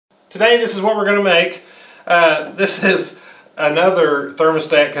Today this is what we're going to make. This is another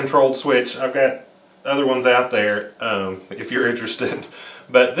thermostat controlled switch. I've got other ones out there if you're interested.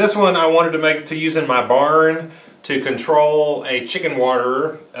 But this one I wanted to make to use in my barn to control a chicken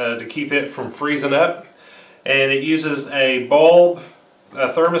waterer to keep it from freezing up. And it uses a bulb, a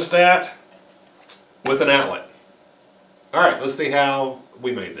thermostat with an outlet. Alright, let's see how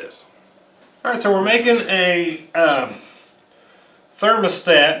we made this. Alright, so we're making a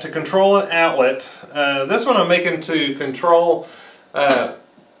thermostat to control an outlet. This one I'm making to control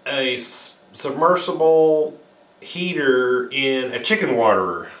a submersible heater in a chicken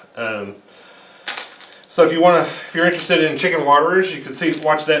waterer. So if you're interested in chicken waterers, you can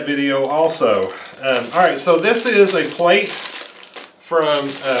watch that video also. Alright, so this is a plate from,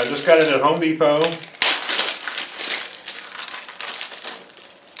 just got it at Home Depot.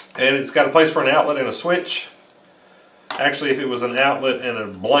 And it's got a place for an outlet and a switch. Actually, if it was an outlet and a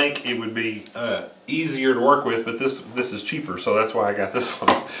blank, it would be easier to work with, but this is cheaper, so that's why I got this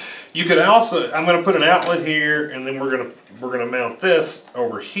one. You could also, I'm going to put an outlet here, and then we're going to mount this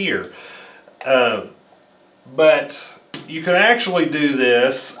over here. But you can actually do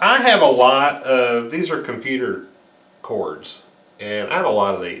this. I have a lot of, these are computer cords, and I have a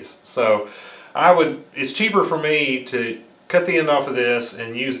lot of these. So it's cheaper for me to cut the end off of this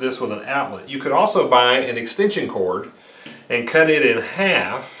and use this with an outlet. You could also buy an extension cord and cut it in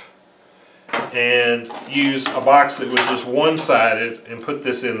half and use a box that was just one-sided and put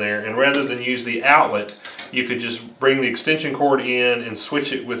this in there, and rather than use the outlet, you could just bring the extension cord in and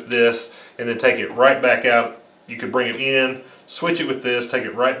switch it with this and then take it right back out. You could bring it in, switch it with this, take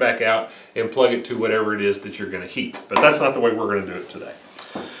it right back out, and plug it to whatever it is that you're going to heat. But that's not the way we're going to do it today.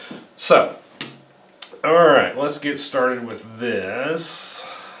 So, alright, let's get started with this.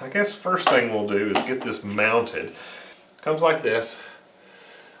 I guess first thing we'll do is get this mounted. Comes like this.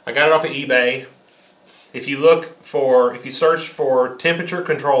 I got it off of eBay. If you search for temperature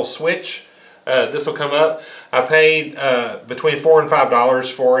control switch, this will come up. I paid between $4 and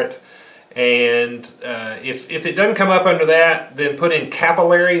 $5 for it. And if it doesn't come up under that, then put in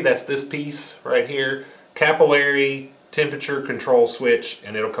capillary, that's this piece right here, capillary temperature control switch,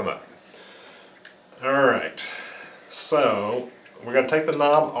 and it'll come up. Alright, so we're going to take the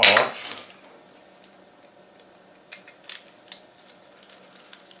knob off.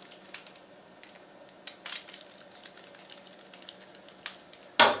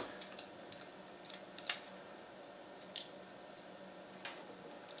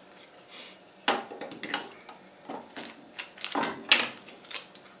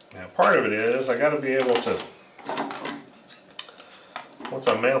 Now part of it is I got to be able to, once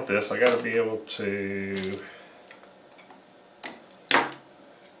I mount this, I got to be able to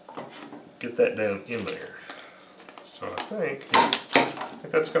get that down in there. So I think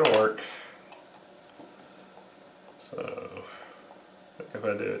that's going to work. So I think if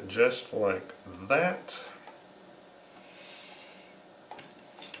I do it just like that.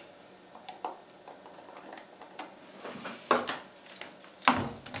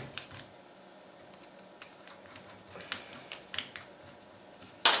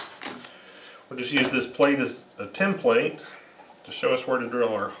 We'll just use this plate as a template to show us where to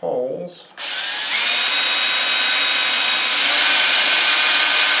drill our holes.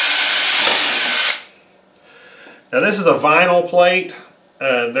 Now this is a vinyl plate.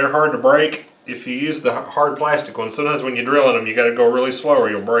 They're hard to break if you use the hard plastic ones. Sometimes when you're drilling them, you got to go really slow or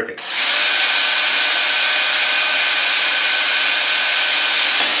you'll break it.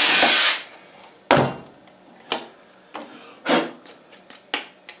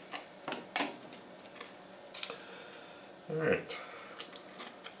 Alright.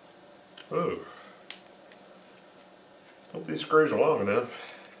 Ooh. Hope these screws are long enough.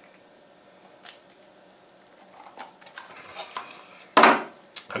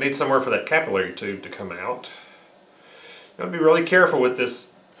 I need somewhere for that capillary tube to come out. You have to be really careful with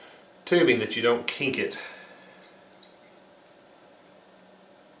this tubing that you don't kink it.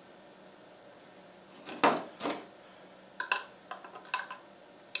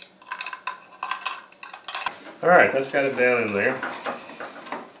 Alright, that's got it down in there.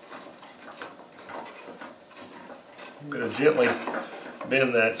 I'm going to gently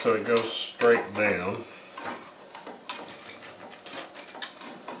bend that so it goes straight down.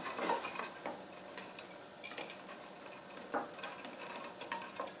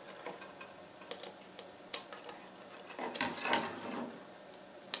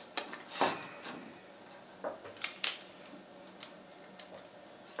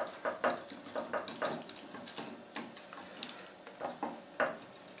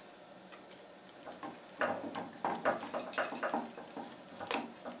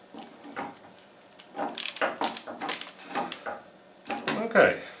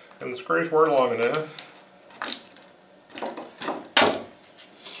 Okay, and the screws were long enough.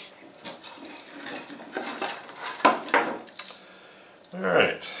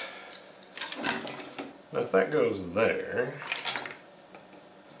 Alright, now if that goes there,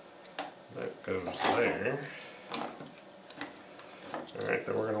 that goes there. Alright,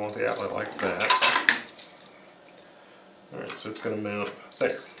 then we're going to want the outlet like that. Alright, so it's going to mount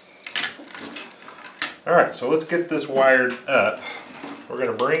there. Alright, so let's get this wired up. We're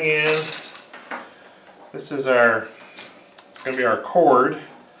going to bring in, this is our, going to be our cord.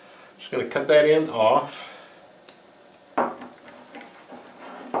 Just going to cut that end off.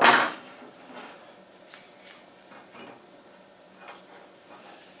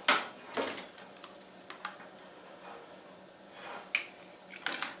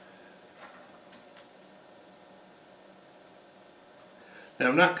 Now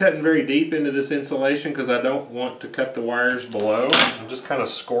I'm not cutting very deep into this insulation because I don't want to cut the wires below. I'm just kind of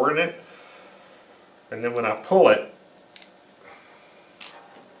scoring it. And then when I pull it,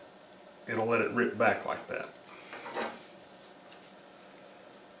 it'll let it rip back like that.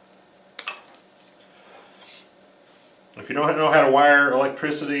 If you don't know how to wire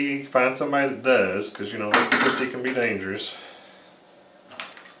electricity, find somebody that does, because you know electricity can be dangerous.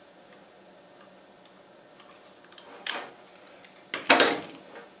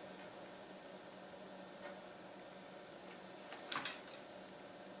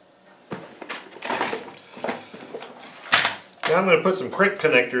 Now I'm going to put some crimp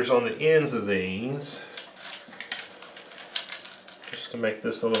connectors on the ends of these, just to make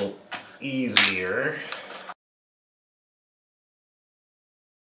this a little easier.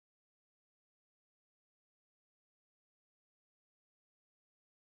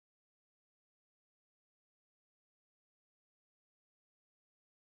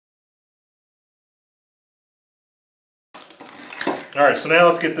 Alright, so now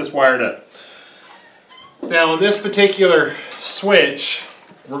let's get this wired up. Now on this particular switch,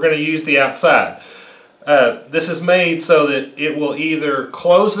 we're going to use the outside. This is made so that it will either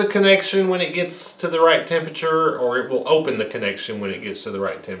close the connection when it gets to the right temperature, or it will open the connection when it gets to the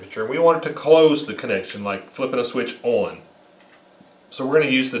right temperature. We want it to close the connection, like flipping a switch on. So we're going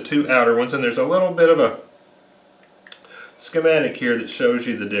to use the two outer ones, and there's a little bit of a schematic here that shows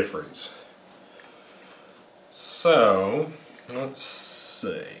you the difference. So, let's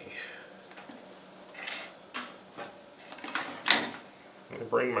see. I'm going to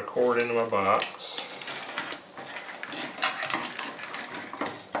bring my cord into my box.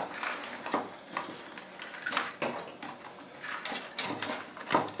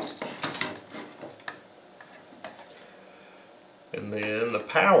 And then the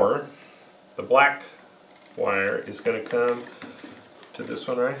power, the black wire, is going to come to this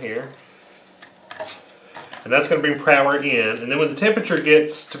one right here. And that's going to bring power in. And then when the temperature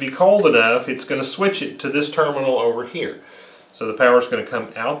gets to be cold enough, it's going to switch it to this terminal over here. So the power is going to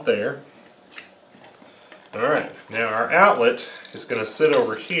come out there. Alright, now our outlet is going to sit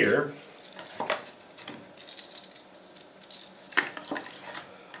over here,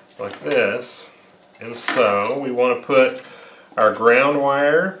 like this. And so we want to put our ground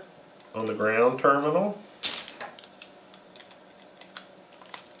wire on the ground terminal.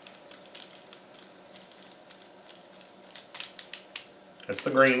 That's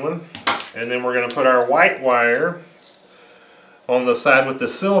the green one. And then we're going to put our white wire on the side with the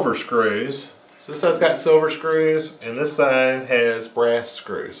silver screws. So this side's got silver screws and this side has brass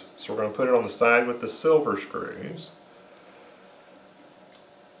screws. So we're going to put it on the side with the silver screws.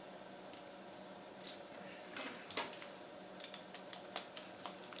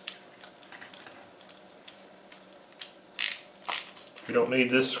 We don't need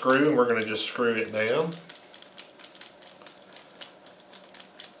this screw, and we're going to just screw it down.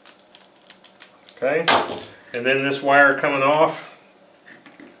 Okay, and then this wire coming off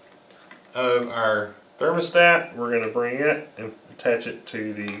of our thermostat, we're going to bring it and attach it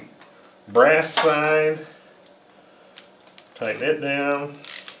to the brass side, tighten it down.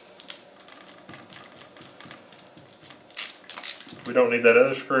 We don't need that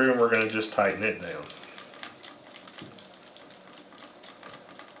other screw, and we're going to just tighten it down.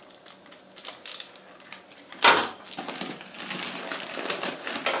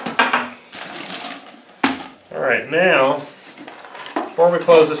 Alright, now, before we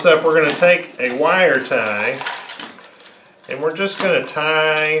close this up, we're going to take a wire tie, and we're just going to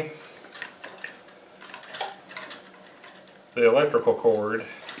tie the electrical cord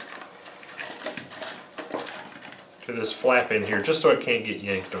to this flap in here, just so it can't get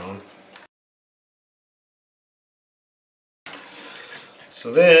yanked on.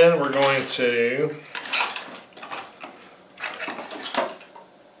 So then we're going to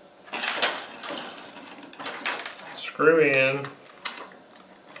screw in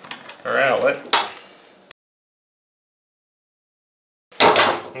our outlet.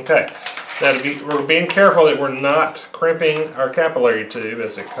 Okay, now we're being careful that we're not crimping our capillary tube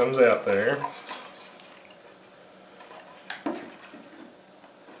as it comes out there.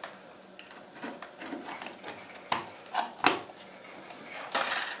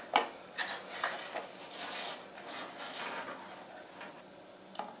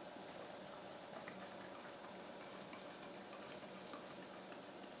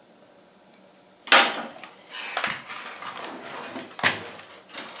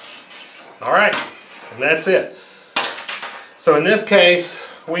 All right, and that's it. So in this case,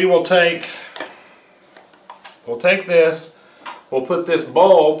 we'll take this, we'll put this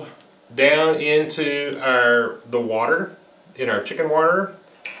bulb down into the water, in our chicken water.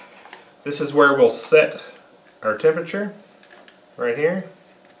 This is where we'll set our temperature, right here,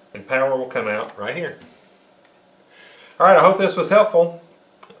 and power will come out right here. All right, I hope this was helpful.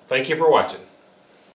 Thank you for watching.